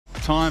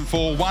Time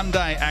for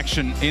one-day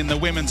action in the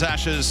Women's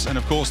Ashes, and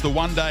of course the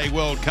one-day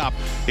World Cup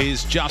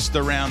is just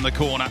around the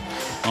corner.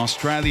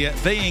 Australia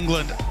v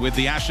England with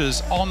the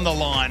Ashes on the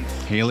line.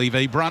 Healy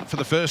v Brunt for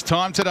the first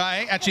time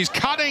today, and she's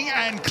cutting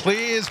and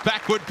clears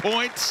backward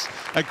points.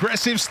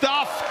 Aggressive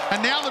stuff,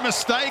 and now the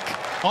mistake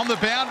on the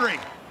boundary.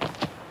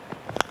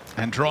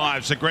 And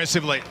drives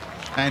aggressively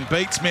and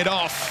beats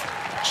mid-off.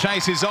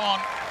 Chase is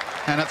on,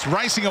 and it's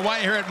racing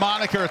away here at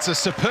Monica. It's a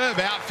superb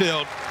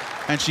outfield,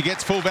 and she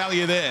gets full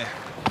value there.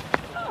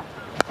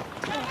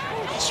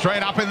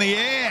 Straight up in the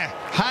air.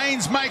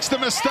 Haynes makes the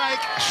mistake.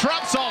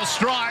 Shrubsole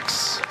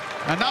strikes.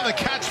 Another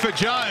catch for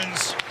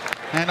Jones.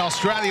 And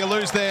Australia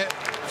lose their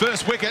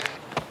first wicket.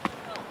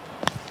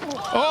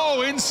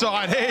 Oh,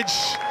 inside edge.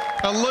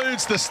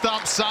 Eludes the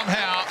stump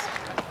somehow.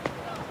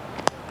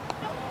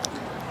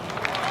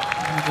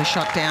 Another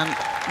shot down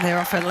there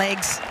off her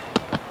legs.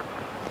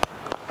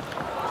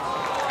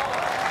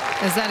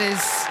 As that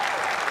is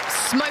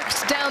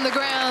smoked down the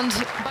ground.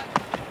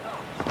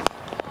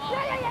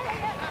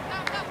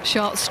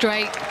 Shot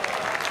straight.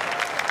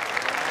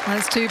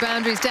 There's two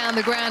boundaries down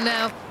the ground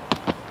now.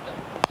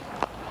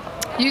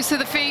 Use of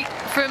the feet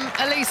from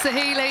Elisa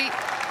Healy.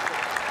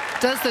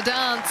 Does the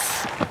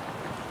dance.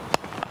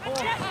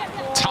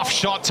 Tough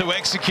shot to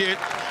execute.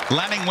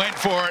 Lanning went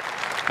for it.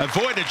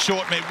 Avoided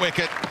short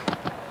mid-wicket.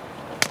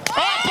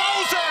 Oh,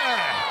 bowls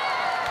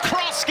her!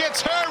 Cross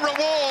gets her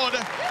reward.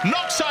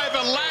 Knocks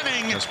over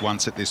Lanning. Just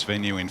once at this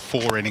venue in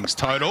 4 innings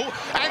total.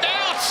 And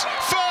out!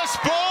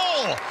 First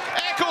ball!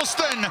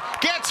 Eccleston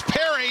gets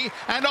Perry,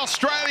 and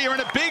Australia in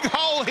a big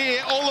hole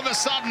here all of a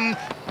sudden.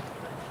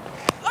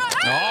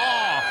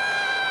 Oh,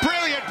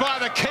 brilliant by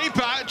the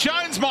keeper.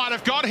 Jones might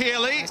have got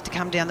Healy. To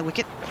come down the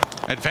wicket.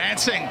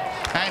 Advancing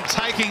and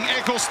taking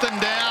Eccleston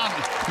down.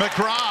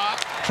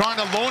 McGrath trying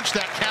to launch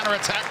that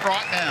counter-attack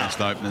right now.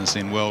 First openers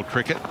in world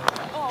cricket.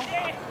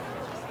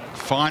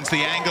 Finds the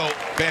angle,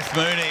 Beth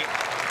Mooney.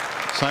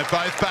 So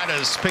both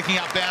batters picking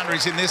up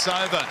boundaries in this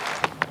over.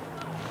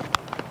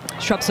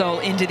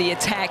 Shrubsole into the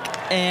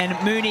attack, and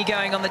Mooney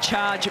going on the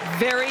charge.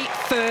 Very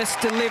first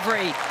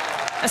delivery.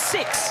 A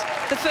 6,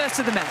 the first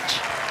of the match.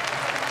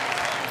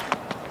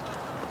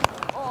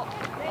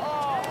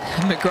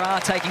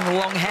 McGrath taking the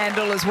long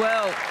handle as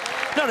well.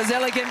 Not as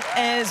elegant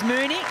as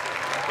Mooney.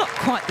 Not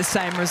quite the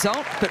same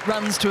result, but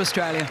runs to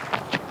Australia.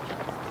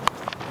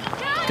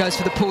 Goes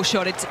for the pull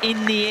shot. It's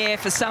in the air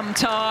for some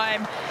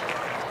time.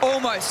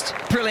 Almost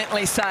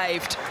brilliantly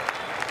saved.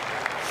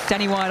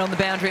 Danny White on the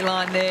boundary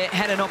line there,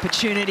 had an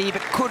opportunity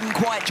but couldn't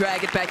quite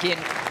drag it back in.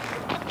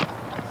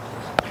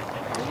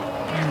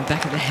 And the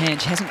back of the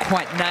hand, she hasn't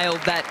quite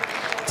nailed that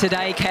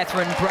today,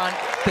 Catherine Brunt,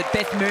 but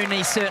Beth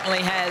Mooney certainly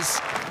has.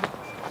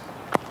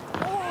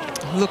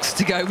 Looks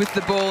to go with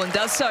the ball and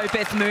does so,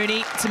 Beth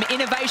Mooney. Some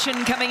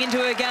innovation coming into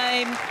her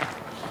game.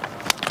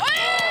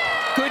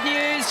 Good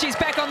news, she's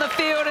back on the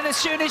field, and as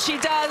soon as she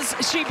does,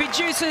 she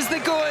produces the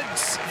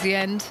goods. The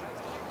end.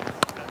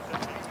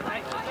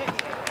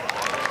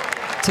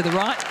 To the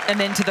right and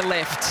then to the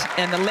left,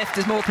 and the left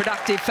is more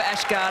productive for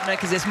Ash Gardner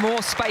because there's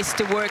more space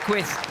to work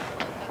with.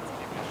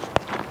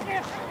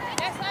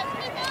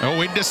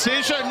 Oh,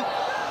 indecision,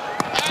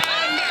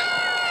 and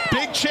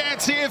big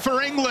chance here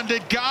for England.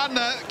 Did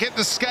Gardner get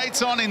the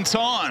skates on in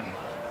time?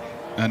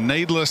 A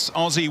needless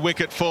Aussie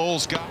wicket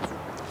falls.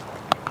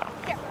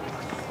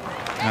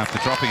 After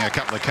dropping a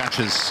couple of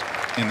catches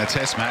in the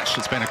test match,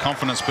 it's been a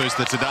confidence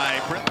booster today.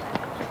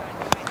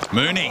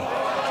 Mooney,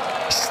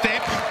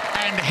 step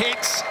and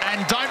hits,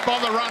 and don't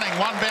bother running.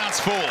 One bounce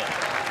 4.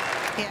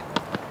 Yeah.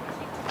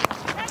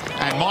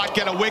 And might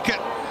get a wicket.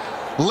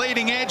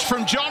 Leading edge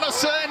from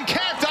Jonathan.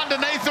 Camped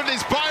underneath it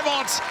is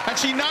Beaumont, and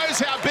she knows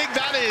how big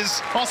that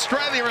is.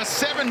 Australia are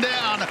 7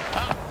 down.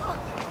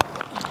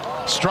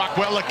 Struck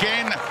well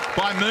again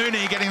by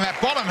Mooney, getting that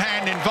bottom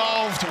hand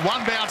involved.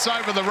 One bounce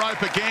over the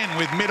rope again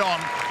with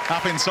mid-on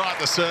up inside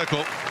the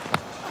circle.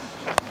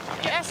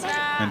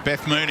 And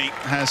Beth Mooney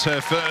has her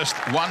first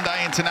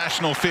one-day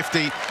international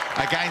 50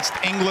 against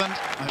England.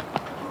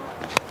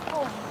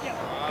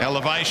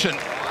 Elevation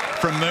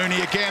from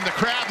Mooney again. The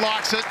crowd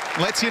likes it.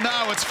 Lets you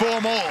know it's 4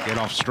 more. Get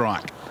off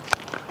strike.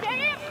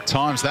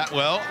 Times that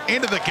well.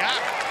 Into the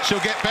gap. She'll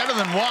get better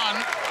than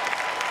 1.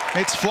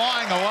 It's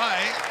flying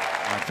away.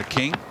 Right for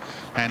King.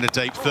 And a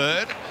deep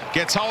third.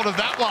 Gets hold of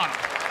that one.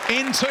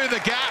 Into the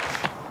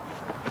gap.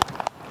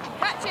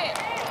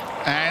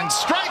 And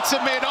straight to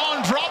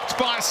mid-on. Dropped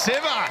by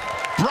Siver.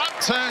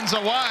 Brunt turns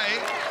away.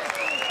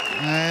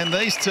 And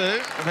these two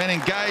have been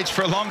engaged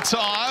for a long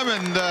time,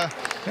 and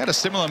had a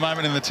similar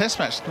moment in the test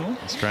match.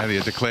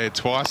 Australia declared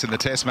twice in the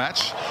test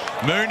match.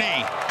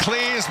 Mooney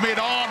clears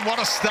mid-on. What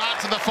a start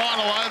to the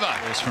final over.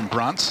 Here's from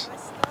Brunt,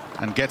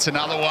 and gets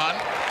another one,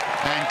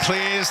 and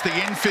clears the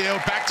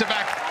infield.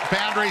 Back-to-back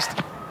boundaries.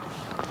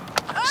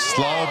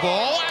 Slow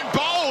ball, and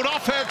bowled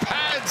off her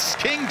pads.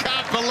 King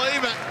can't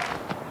believe it.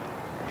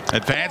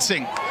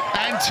 Advancing,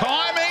 and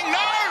timing.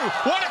 No!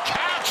 What a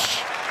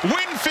catch!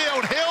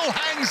 Winfield Hill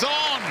hangs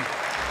on.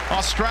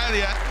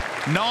 Australia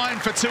 9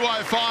 for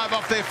 205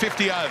 off their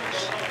 50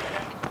 overs.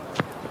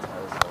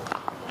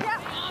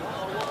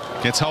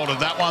 Gets hold of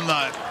that one,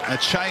 though. A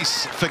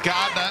chase for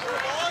Gardner.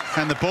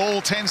 And the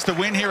ball tends to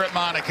win here at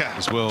Monica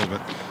as well.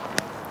 But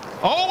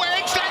oh,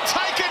 edged and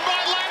taken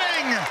by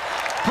Lanning.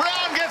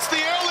 Brown gets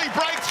the early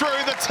breakthrough.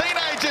 The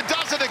teenager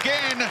does it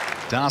again.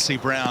 Darcie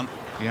Brown,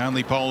 the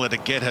only bowler to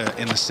get her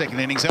in the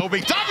second innings.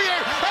 LBW,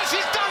 and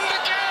she's done it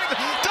again.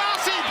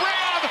 Darcie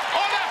Brown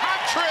on a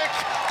hat-trick.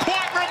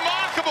 Quite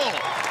remarkable.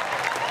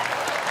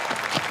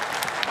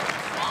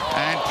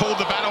 And pulled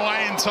the bat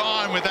away in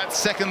time with that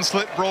second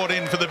slip brought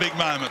in for the big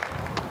moment.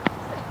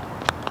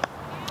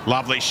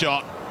 Lovely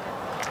shot.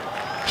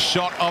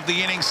 Shot of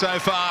the inning so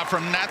far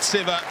from Nat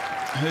Siver,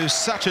 who's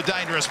such a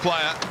dangerous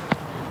player.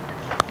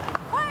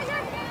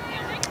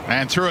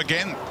 And through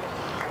again.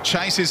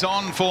 Chase is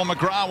on for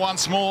McGrath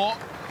once more.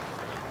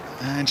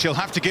 And she'll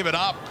have to give it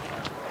up.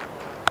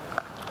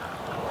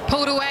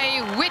 Pulled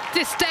away with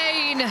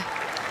disdain.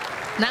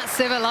 Nat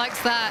Siver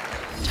likes that.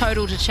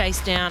 Total to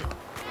chase down.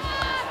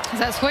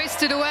 That's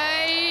hoisted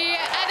away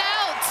and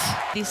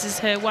out. This is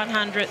her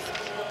 100th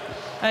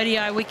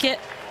ODI wicket.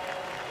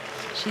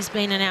 She's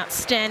been an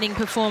outstanding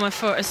performer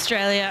for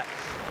Australia.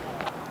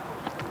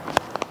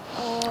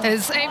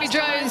 As Amy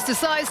Jones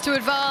decides to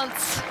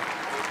advance.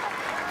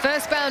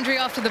 First boundary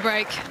after the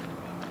break.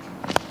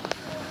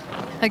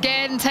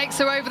 Again, takes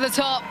her over the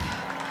top.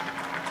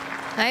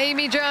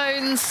 Amy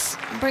Jones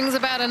brings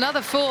about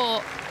another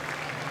 4.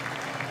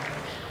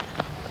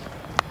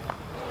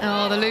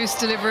 Oh, the loose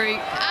delivery.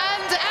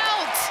 And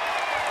out!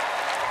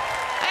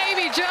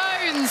 Amy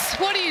Jones,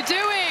 what are you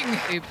doing?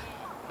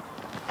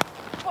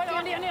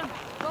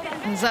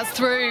 As that's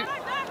through.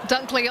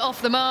 Dunkley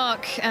off the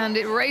mark, and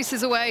it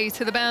races away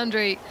to the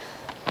boundary.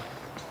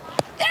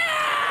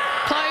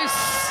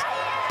 Close.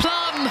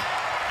 Plum.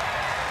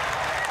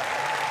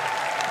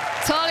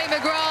 Tali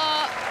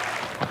McGrath.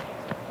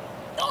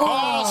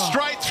 Oh,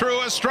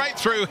 straight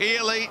through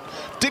Healy.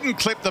 Didn't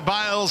clip the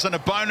bails, and a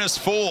bonus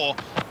 4.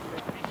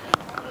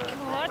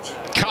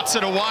 Cuts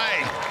it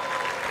away.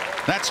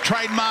 That's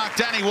trademark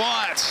Danny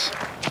Wyatt.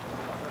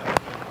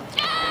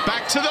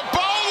 Back to the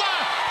bowler.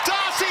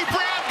 Darcie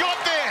Brown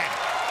got there.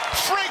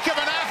 Freak of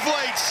an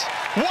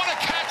athlete. What a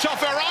catch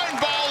off her own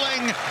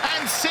bowling,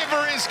 and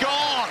Siver is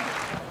gone.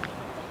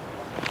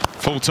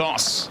 Full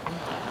toss.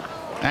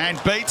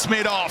 And beats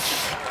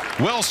mid-off.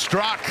 Well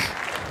struck.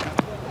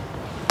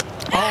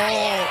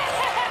 Oh,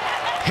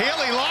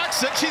 Healy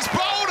likes it. She's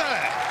bowled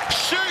her.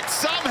 Shoots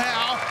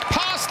somehow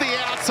past the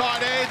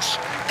outside edge.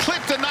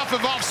 Clipped enough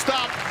of off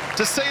stump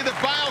to see the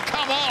bail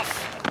come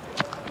off.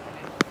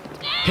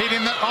 Hit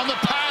on the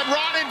pad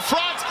right in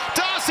front.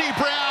 Darcie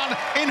Brown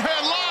in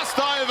her last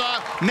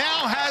over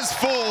now has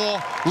 4.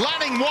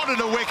 Lanning wanted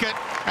a wicket,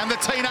 and the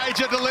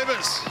teenager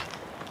delivers.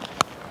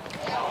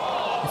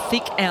 A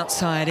thick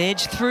outside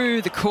edge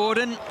through the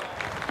cordon.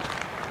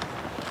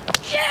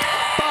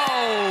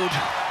 Bowled.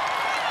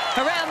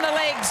 Around the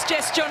legs,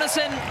 Jess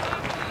Jonathan.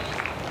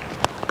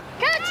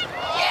 Catch.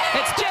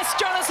 It's Jess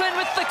Jonathan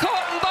with the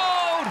caught and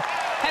bowled.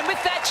 And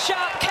with that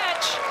sharp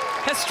catch,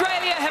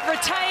 Australia have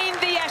retained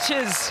the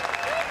Ashes.